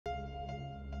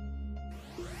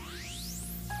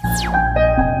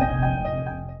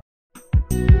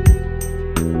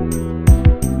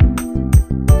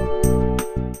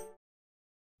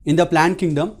In the plant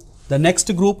kingdom, the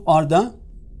next group are the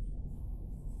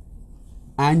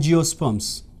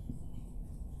angiosperms.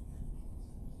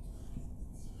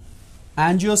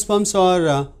 Angiosperms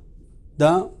are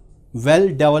the well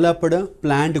developed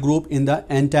plant group in the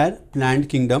entire plant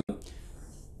kingdom.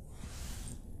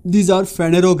 These are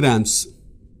phanerograms,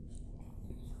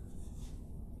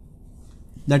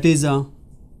 that is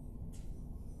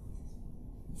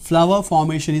flower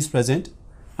formation is present,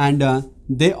 and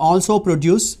they also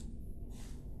produce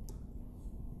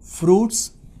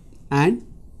fruits and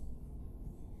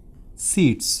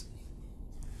seeds.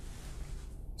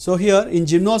 So here in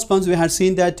gymnosperms we had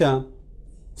seen that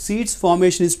seeds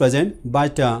formation is present,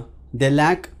 but they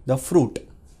lack the fruit.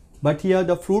 But here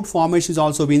the fruit formation is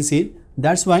also been seen.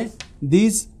 That's why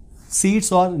these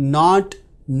seeds are not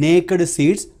naked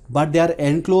seeds, but they are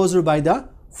enclosed by the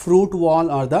fruit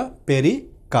wall or the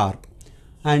pericarp.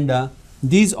 And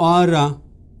these are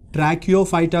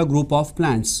Tracheophyta group of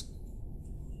plants.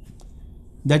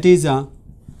 That is,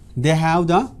 they have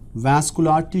the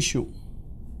vascular tissue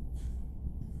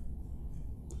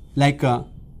like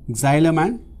xylem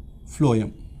and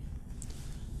phloem.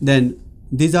 Then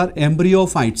these are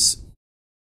embryophytes.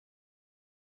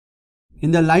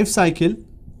 In the life cycle,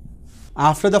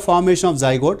 after the formation of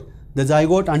zygote, the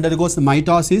zygote undergoes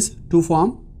mitosis to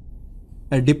form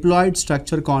a diploid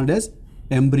structure called as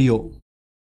embryo,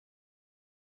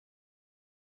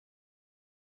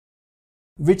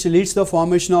 which leads to the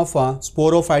formation of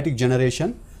sporophytic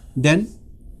generation. Then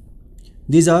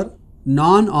these are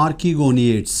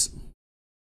non-archegoniates.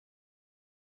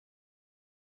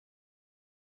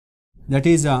 That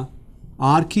is,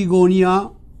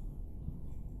 archegonia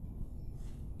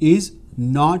is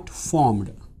not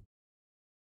formed.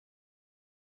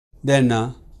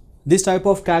 Then this type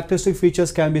of characteristic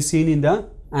features can be seen in the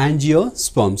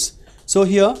angiosperms. So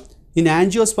here in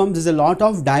angiosperms there is a lot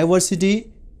of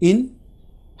diversity in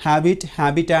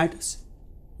habitat,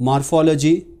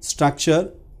 morphology,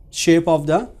 structure, shape of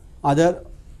the other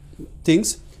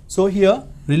things. So here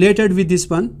related with this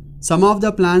one, some of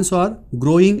the plants are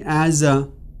growing as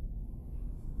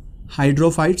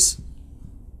hydrophytes,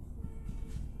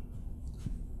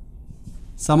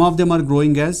 some of them are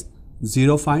growing as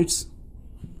xerophytes,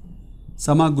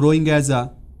 some are growing as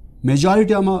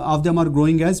majority of them are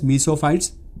growing as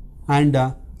mesophytes,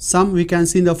 and some we can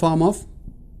see in the form of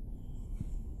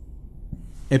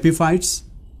epiphytes,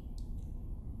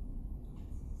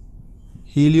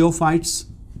 heliophytes,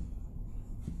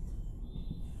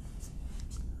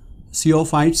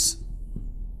 zeophytes,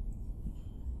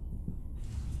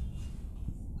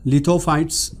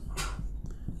 lithophytes,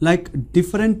 like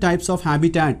different types of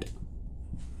habitat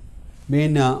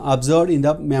been observed in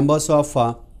the members of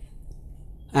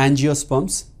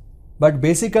angiosperms. But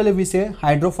basically we say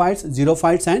hydrophytes,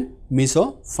 xerophytes and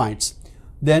mesophytes.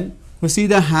 Then we see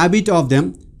the habit of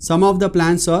them. Some of the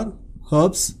plants are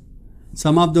herbs,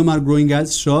 some of them are growing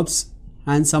as shrubs,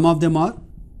 and some of them are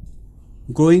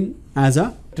growing as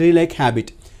a tree-like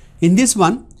habit. In this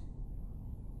one,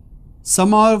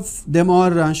 some of them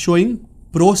are showing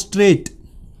prostrate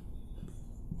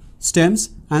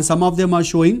stems, and some of them are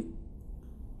showing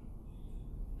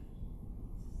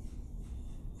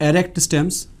erect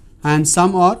stems, and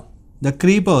some are the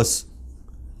creepers,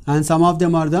 and some of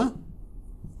them are the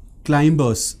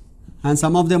climbers, and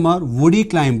some of them are woody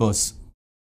climbers.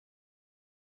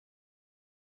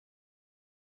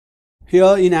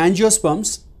 Here in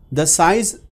angiosperms, the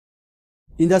size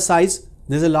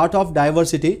there is a lot of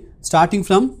diversity, starting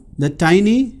from the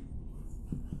tiny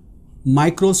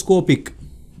microscopic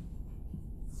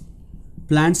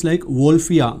plants like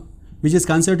Wolffia, which is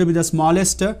considered to be the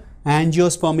smallest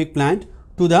angiospermic plant,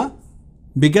 to the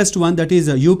biggest one, that is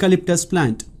a eucalyptus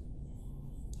plant,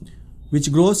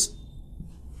 which grows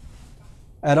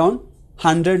around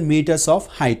 100 meters of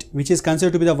height, which is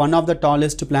considered to be the one of the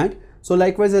tallest plant. So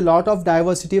likewise a lot of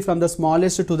diversity from the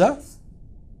smallest to the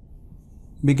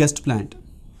biggest plant.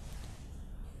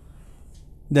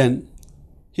 Then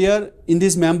here in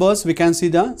these members we can see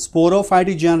the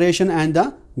sporophytic generation and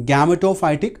the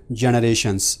gametophytic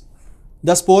generations.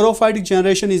 The sporophytic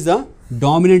generation is the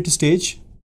dominant stage,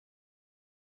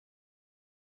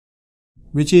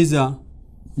 which is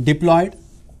diploid,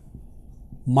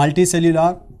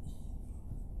 multicellular,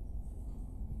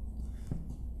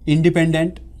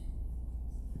 independent,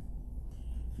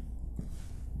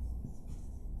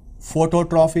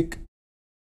 phototrophic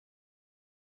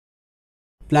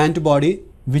plant body,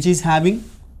 which is having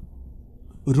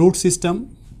root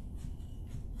system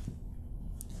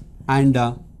and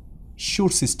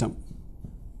shoot system.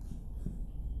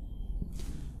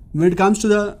 When it comes to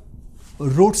the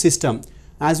root system,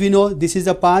 as we know, this is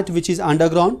a part which is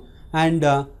underground and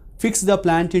fix the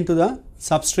plant into the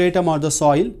substratum or the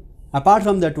soil. Apart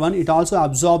from that one, it also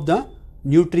absorbs the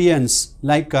nutrients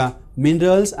like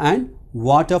minerals and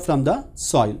water from the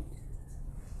soil.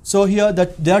 So here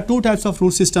there are two types of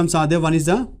root systems are there. One is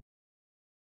the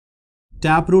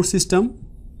tap root system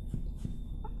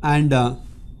and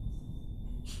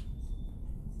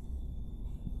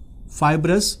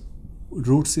fibrous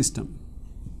root system.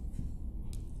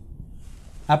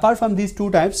 Apart from these two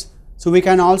types, so we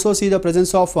can also see the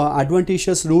presence of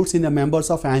adventitious roots in the members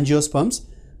of angiosperms.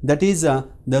 That is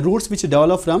the roots which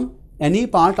develop from any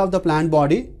part of the plant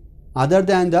body other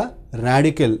than the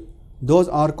radicle. Those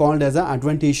are called as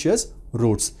adventitious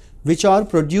roots, which are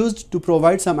produced to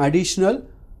provide some additional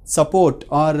support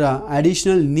or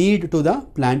additional need to the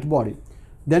plant body.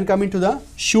 Then coming to the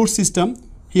shoot system,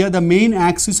 here the main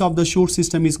axis of the shoot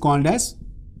system is called as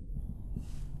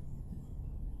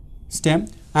stem,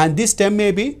 and this stem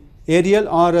may be aerial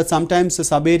or sometimes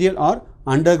subaerial or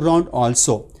underground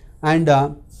also, and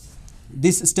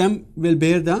this stem will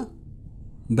bear the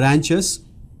branches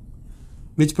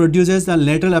which produces the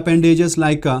lateral appendages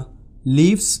like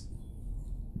leaves,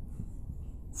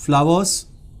 flowers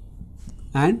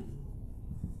and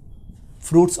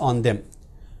fruits on them.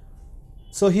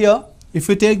 So here if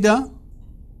you take the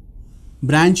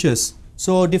branches,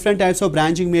 so different types of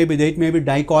branching may be there. It may be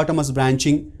dichotomous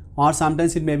branching, or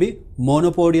sometimes it may be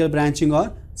monopodial branching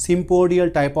or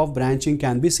sympodial type of branching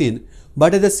can be seen.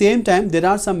 But at the same time, there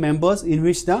are some members in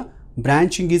which the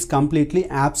branching is completely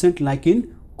absent, like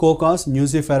in Cocos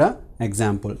nucifera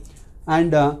example.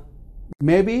 And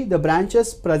maybe the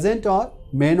branches present or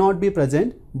may not be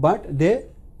present, but they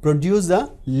produce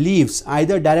the leaves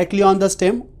either directly on the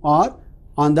stem or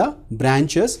on the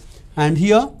branches. And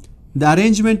here the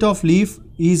arrangement of leaf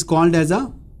is called as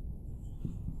a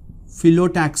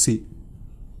phyllotaxy.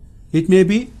 It may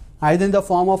be either in the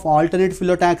form of alternate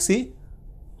phyllotaxy,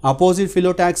 opposite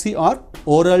phyllotaxy or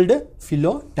oraled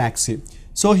phyllotaxy.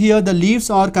 So here the leaves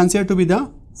are considered to be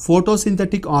the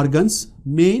photosynthetic organs,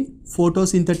 main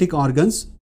photosynthetic organs,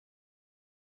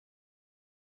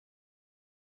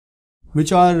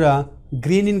 which are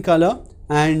green in color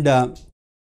and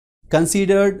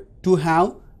considered to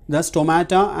have the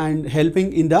stomata and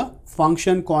helping in the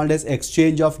function called as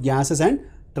exchange of gases and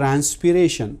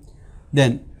transpiration.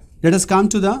 Then let us come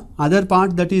to the other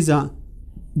part, that is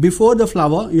before the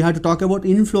flower you have to talk about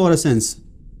inflorescence.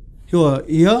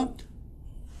 Here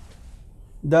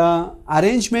the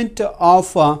arrangement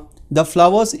of the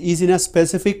flowers is in a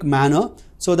specific manner.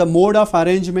 So the mode of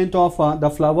arrangement of the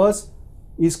flowers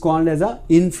is called as a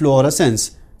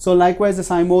inflorescence. So likewise the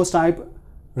cymose type,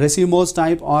 racemose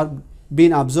type are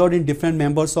being observed in different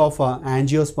members of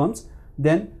angiosperms.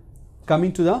 Then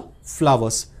coming to the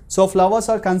flowers. So flowers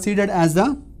are considered as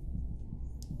the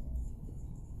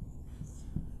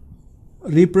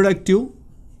reproductive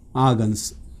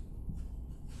organs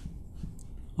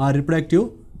or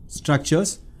reproductive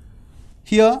structures.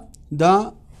 Here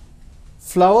the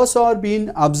flowers are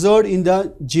being observed in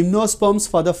the gymnosperms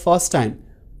for the first time,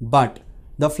 but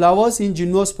the flowers in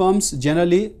gymnosperms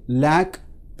generally lack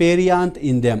perianth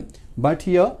in them. But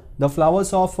here the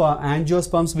flowers of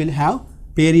angiosperms will have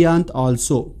perianth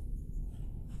also.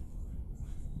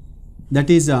 That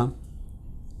is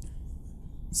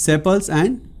sepals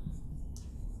and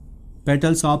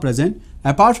petals are present.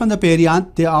 Apart from the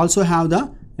perianth, they also have the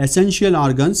essential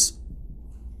organs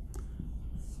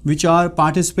which are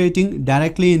participating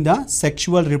directly in the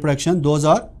sexual reproduction. Those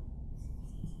are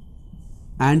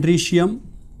andrecium.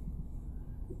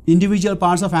 Individual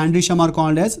parts of andrecium are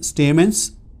called as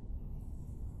stamens,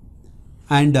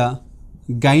 and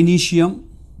gynoecium.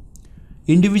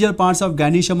 Individual parts of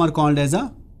gynoecium are called as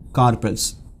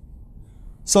carpels.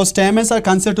 So stamens are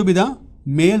considered to be the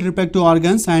male reproductive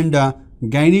organs, and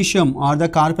gynoecium or the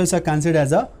carpels are considered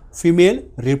as a female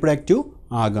reproductive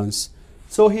organs.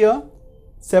 So here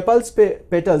sepals,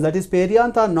 petals, that is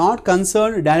perianth, are not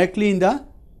concerned directly in the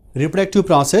reproductive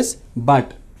process,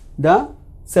 but the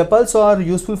sepals are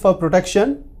useful for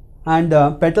protection and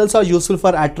petals are useful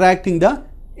for attracting the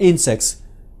insects.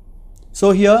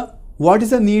 So here what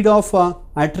is the need of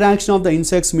attraction of the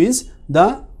insects means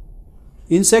the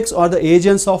insects are the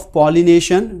agents of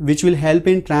pollination which will help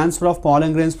in transfer of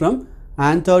pollen grains from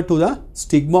anther to the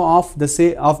stigma of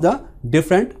the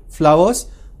different flowers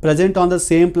present on the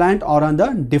same plant or on the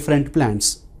different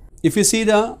plants. If you see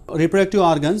the reproductive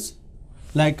organs,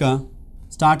 like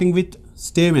starting with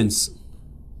stamens.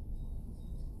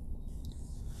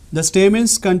 The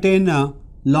stamens contain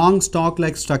long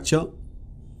stalk-like structure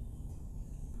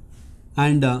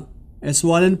and a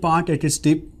swollen part at its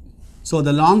tip. So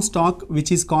the long stalk,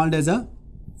 which is called as a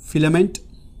filament,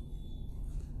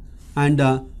 and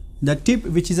the tip,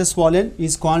 which is a swollen,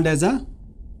 is called as a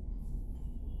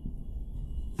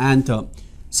anther.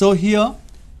 So here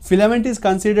filament is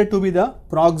considered to be the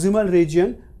proximal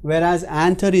region, whereas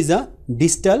anther is a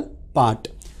distal part.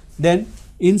 Then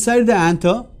inside the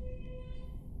anther,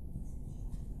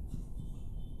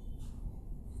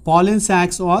 pollen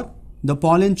sacs or the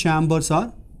pollen chambers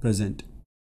are present.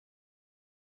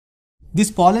 This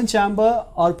pollen chamber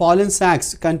or pollen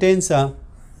sacs contains a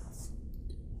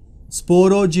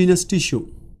sporogenous tissue,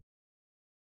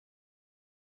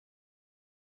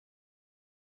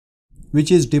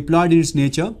 which is diploid in its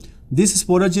nature. This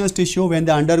sporogenous tissue, when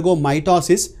they undergo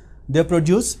mitosis, they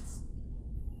produce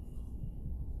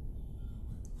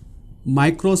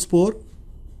microspore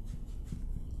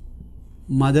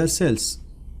mother cells,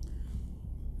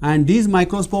 and these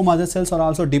microspore mother cells are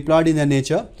also diploid in their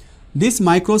nature. These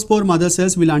microspore mother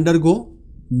cells will undergo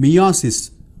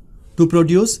meiosis to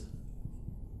produce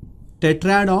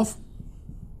tetrad of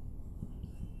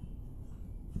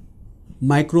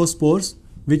microspores,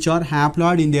 which are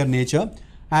haploid in their nature,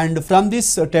 and from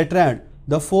this tetrad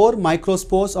the 4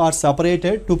 microspores are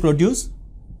separated to produce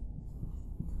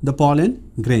the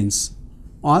pollen grains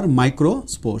or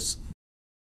microspores.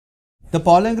 The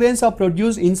pollen grains are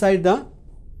produced inside the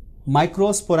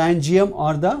microsporangium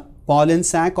or the pollen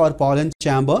sac or pollen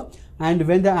chamber, and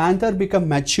when the anther become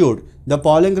matured, the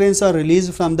pollen grains are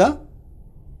released from the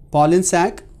pollen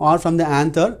sac or from the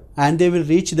anther, and they will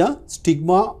reach the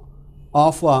stigma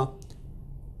of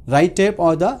right type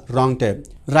or the wrong type.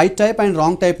 Right type and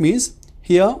wrong type means,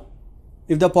 here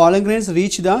if the pollen grains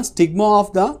reach the stigma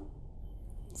of the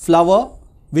flower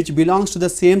which belongs to the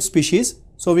same species,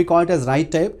 so we call it as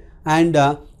right type, and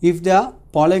if the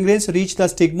pollen grains reach the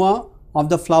stigma of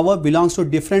the flower belongs to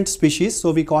different species,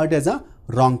 so we call it as a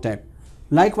wrong type.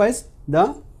 Likewise,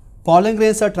 the pollen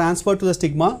grains are transferred to the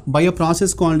stigma by a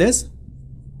process called as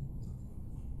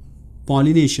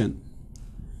pollination.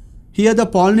 Here the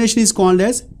pollination is called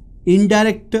as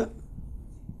indirect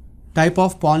type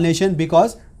of pollination,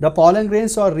 because the pollen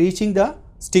grains are reaching the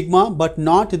stigma but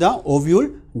not the ovule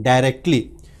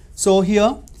directly. So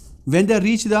here when they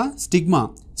reach the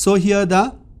stigma, so here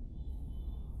the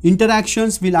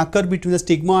interactions will occur between the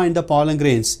stigma and the pollen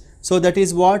grains. So that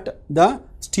is what the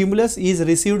stimulus is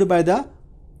received by the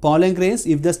pollen grains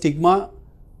if the stigma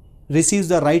receives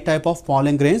the right type of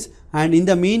pollen grains, and in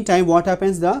the meantime what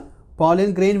happens, the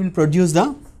pollen grain will produce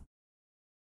the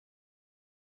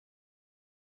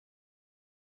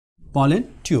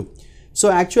pollen tube.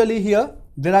 So actually here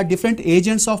there are different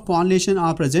agents of pollination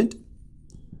are present.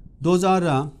 Those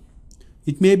are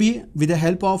it may be with the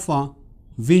help of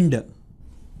wind,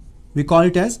 we call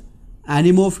it as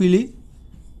anemophily,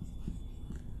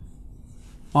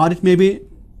 or it may be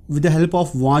with the help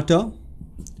of water,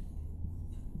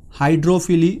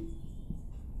 hydrophily,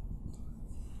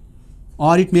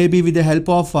 or it may be with the help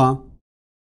of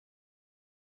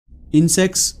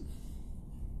insects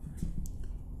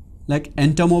like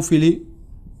entomophily.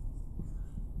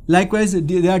 Likewise,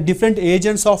 there are different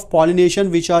agents of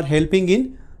pollination which are helping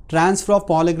in transfer of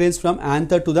pollen grains from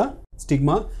anther to the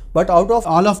stigma. But out of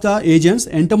all of the agents,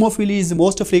 entomophily is the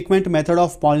most frequent method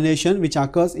of pollination which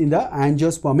occurs in the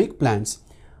angiospermic plants.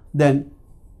 Then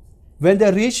when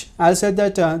they reach, I said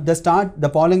that the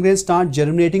pollen grains start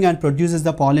germinating and produces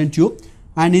the pollen tube,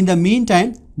 and in the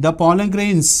meantime the pollen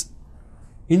grains,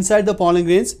 inside the pollen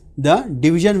grains the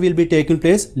division will be taking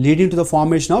place, leading to the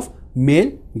formation of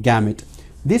male gamete.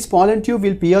 This pollen tube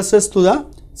will pierces to the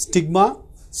stigma,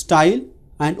 style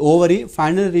and ovary,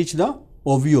 finally reach the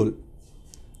ovule.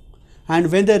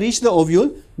 And when they reach the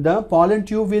ovule, the pollen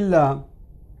tube will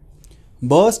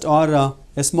burst, or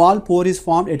a small pore is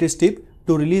formed at its tip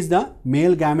to release the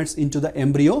male gametes into the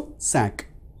embryo sac.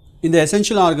 In the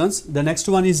essential organs, the next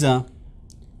one is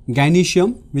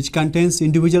gynoecium, which contains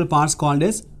individual parts called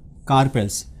as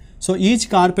carpels. So each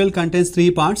carpel contains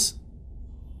 3 parts.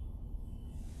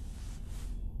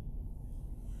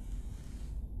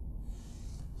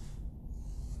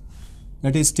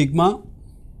 That is stigma,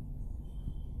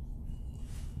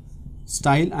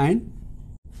 style and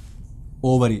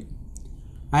ovary,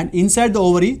 and inside the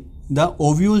ovary the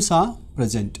ovules are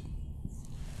present.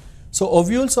 So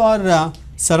ovules are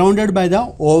surrounded by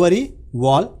the ovary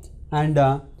wall, and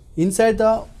inside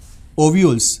the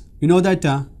ovules, you know that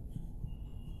a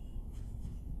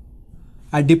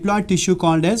diploid tissue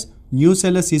called as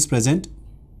nucellus is present,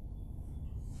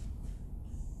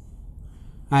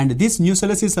 and this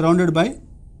nucellus is surrounded by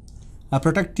a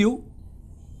protective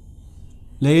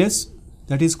layers,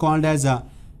 that is called as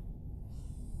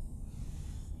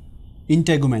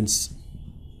integuments.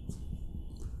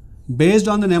 Based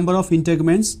on the number of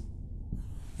integuments,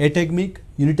 ategmic,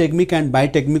 unitegmic and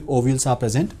bitegmic ovules are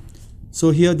present.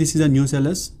 So here this is a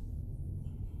nucellus,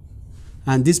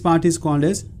 and this part is called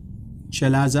as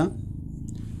chalaza,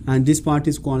 and this part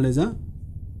is called as a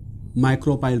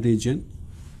micropyle region,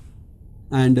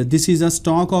 and this is a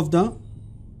stalk of the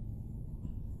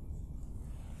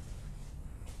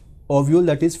ovule,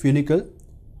 that is funicle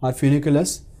or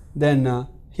funiculus. Then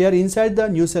here inside the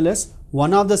nucellus,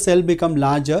 one of the cell become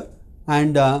larger,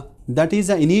 and that is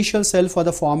the initial cell for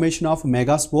the formation of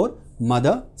megaspore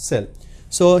mother cell.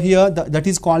 So here that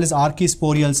is called as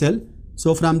archisporial cell.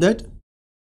 So from that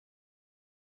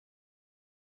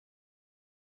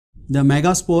the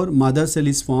megaspore mother cell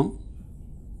is formed,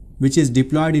 which is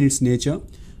diploid in its nature,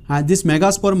 and this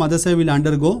megaspore mother cell will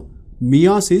undergo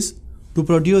meiosis to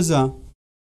produce a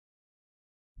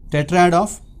tetrad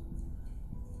of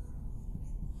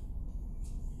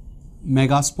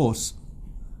megaspores,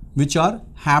 which are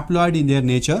haploid in their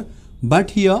nature.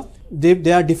 But here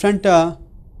there are different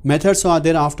methods are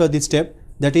there after this step.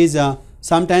 That is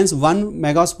sometimes one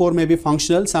megaspore may be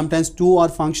functional, sometimes two are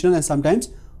functional, and sometimes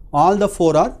all the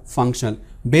four are functional.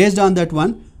 Based on that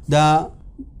one,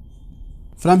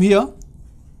 from here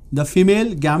the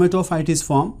female gametophyte is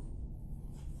formed,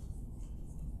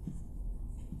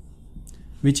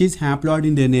 which is haploid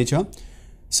in their nature.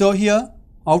 So here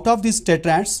out of these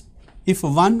tetrads, if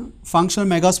one functional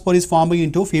megaspore is forming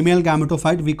into female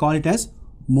gametophyte, we call it as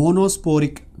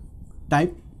monosporic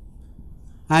type,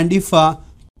 and if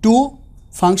two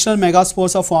functional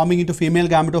megaspores are forming into female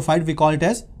gametophyte, we call it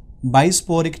as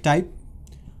bisporic type,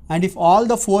 and if all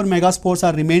the four megaspores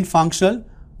are remain functional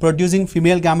producing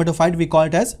female gametophyte, we call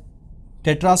it as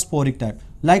tetrasporic type.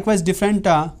 Likewise, different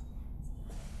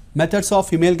methods of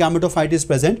female gametophyte is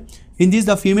present. In this,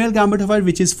 the female gametophyte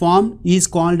which is formed is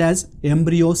called as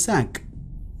embryo sac,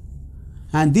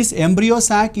 and this embryo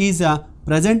sac is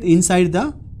present inside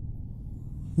the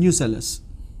nucellus.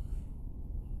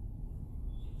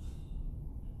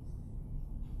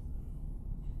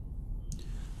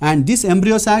 And this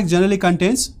embryo sac generally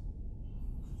contains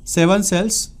 7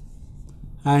 cells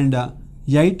and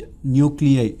 8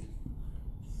 nuclei.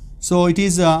 So it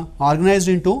is organized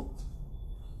into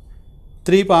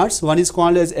 3 parts. One is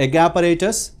called as egg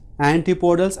apparatus,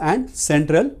 antipodals and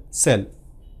central cell.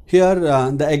 Here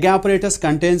the egg apparatus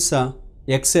contains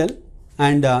egg cell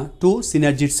and 2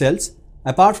 synergid cells.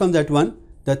 Apart from that one,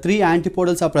 the 3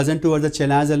 antipodals are present towards the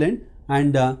chalazal end,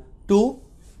 and 2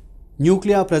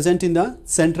 nuclei are present in the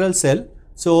central cell.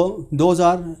 So those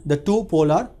are the 2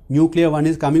 polar nuclei. One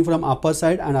is coming from upper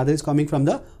side and other is coming from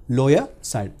the lower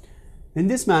side. In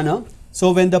this manner,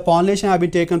 so when the pollination have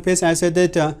been taken place, I said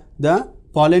that the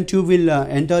pollen tube will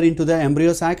enter into the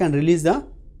embryo sac and release the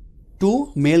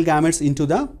 2 male gametes into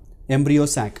the embryo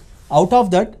sac. Out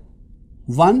of that,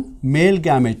 1 male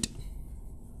gamete,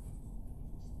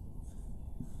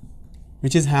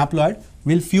 which is haploid,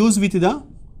 will fuse with the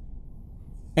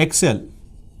egg cell,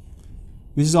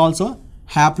 which is also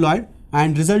haploid,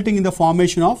 and resulting in the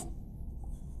formation of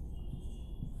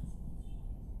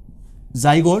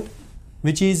zygote,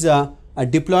 which is a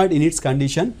diploid in its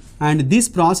condition, and this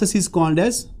process is called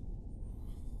as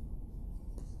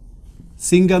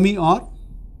syngamy or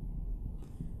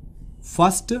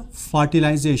first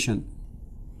fertilization,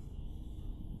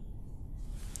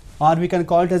 or we can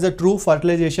call it as a true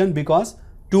fertilization, because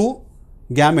 2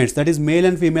 gametes, that is male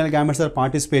and female gametes, are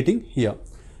participating here.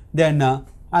 Then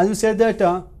as we said that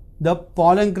the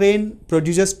pollen grain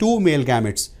produces 2 male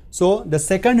gametes. So the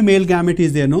second male gamete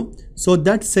is there, no? So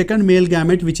that second male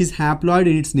gamete, which is haploid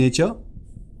in its nature,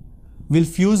 will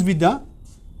fuse with the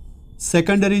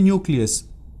secondary nucleus.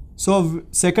 So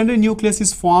secondary nucleus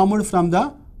is formed from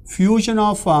the fusion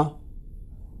of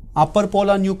upper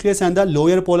polar nucleus and the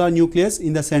lower polar nucleus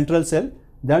in the central cell.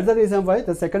 That's the reason why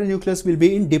the secondary nucleus will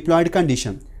be in diploid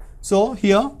condition. So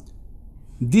here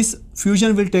this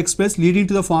fusion will take place, leading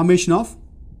to the formation of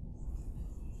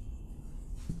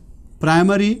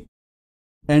primary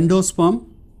endosperm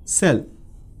cell,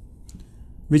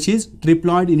 which is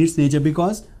triploid in its nature,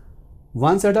 because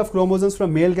 1 set of chromosomes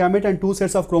from male gamete and 2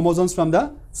 sets of chromosomes from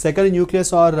the secondary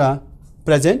nucleus are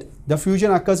present. The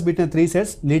fusion occurs between 3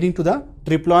 sets, leading to the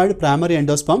triploid primary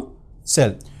endosperm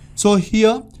cell. So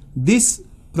here this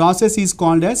process is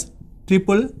called as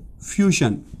triple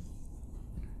fusion,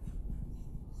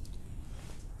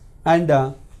 and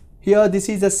here this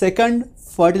is the second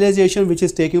fertilization which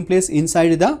is taking place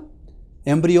inside the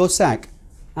embryo sac.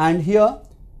 And here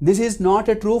this is not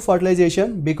a true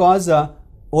fertilization, because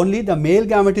only the male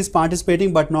gamete is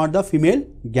participating but not the female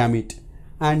gamete.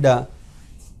 And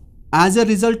as a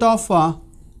result of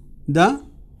the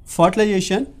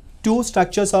fertilization, two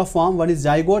structures are formed. One is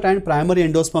zygote and primary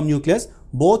endosperm nucleus.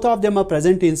 Both of them are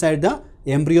present inside the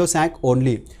embryo sac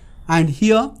only. And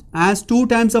here, as two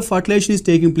times of fertilization is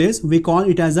taking place, we call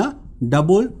it as a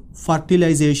double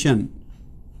fertilization.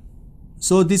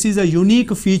 So this is a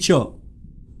unique feature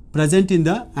present in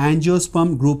the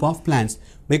angiosperm group of plants,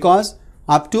 because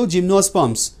up to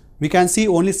gymnosperms we can see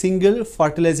only single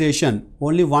fertilization,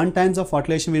 only one times of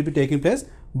fertilization will be taking place,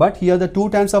 but here the two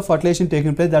times of fertilization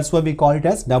taking place, that's why we call it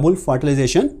as double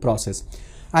fertilization process.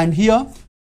 And here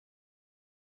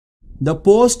the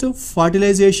post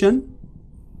fertilization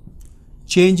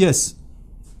changes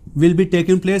will be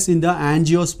taking place in the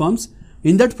angiosperms.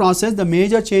 In that process, the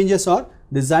major changes are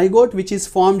the zygote, which is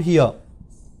formed here,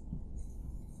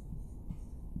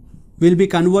 will be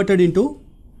converted into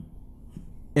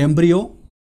embryo,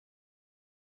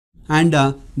 and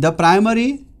the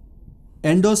primary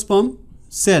endosperm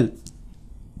cell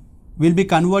will be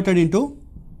converted into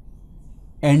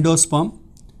endosperm.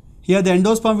 Here the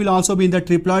endosperm will also be in the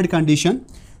triploid condition.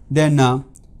 Then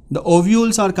the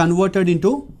ovules are converted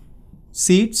into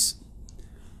seeds,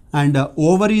 and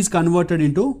ovary is converted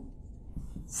into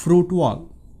fruit wall.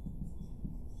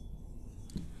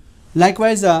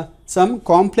 Likewise, some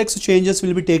complex changes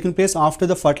will be taking place after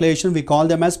the fertilization. We call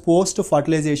them as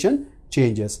post-fertilization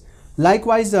changes.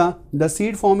 Likewise, the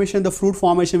seed formation, the fruit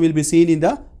formation will be seen in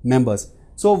the members.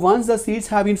 So once the seeds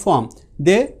have been formed,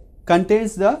 they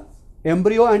contains the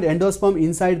embryo and endosperm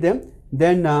inside them.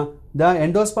 Then the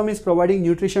endosperm is providing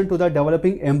nutrition to the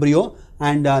developing embryo,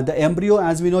 and the embryo,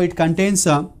 as we know, it contains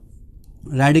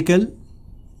radicle,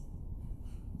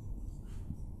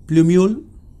 plumule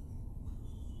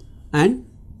and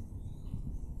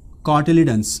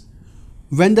cotyledons.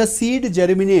 When the seed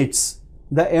germinates,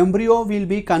 the embryo will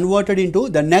be converted into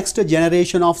the next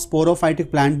generation of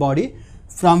sporophytic plant body,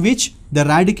 from which the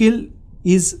radicle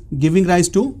is giving rise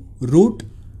to root,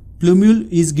 plumule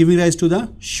is giving rise to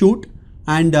the shoot,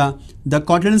 and the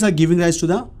cotyledons are giving rise to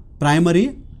the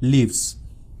primary leaves.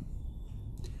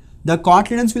 The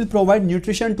cotyledons will provide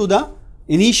nutrition to the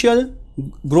initial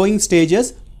growing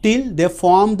stages till they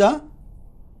form the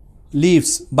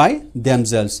leaves by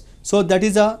themselves. So that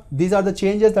is these are the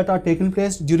changes that are taking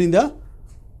place during the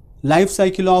life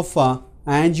cycle of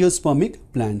angiospermic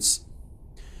plants.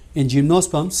 In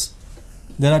gymnosperms,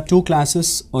 there are two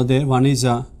classes or there. One is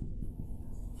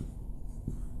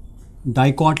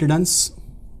dicotyledons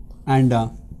and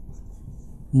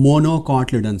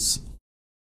monocotyledons.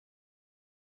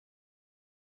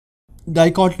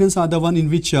 Dicotyledons are the one in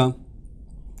which two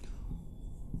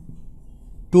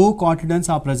cotyledons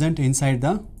are present inside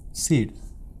the seed,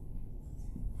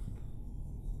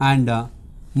 and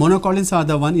monocotyledons are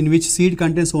the one in which seed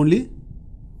contains only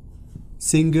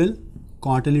single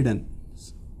cotyledon.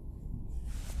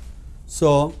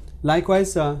 So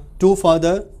likewise, two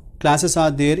further classes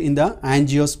are there in the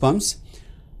angiosperms.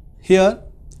 Here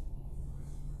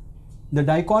the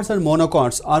dicots and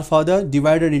monocots are further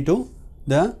divided into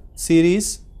the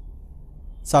series,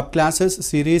 subclasses,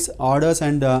 series, orders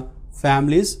and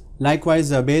families,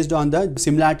 likewise based on the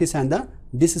similarities and the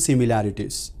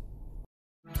dissimilarities.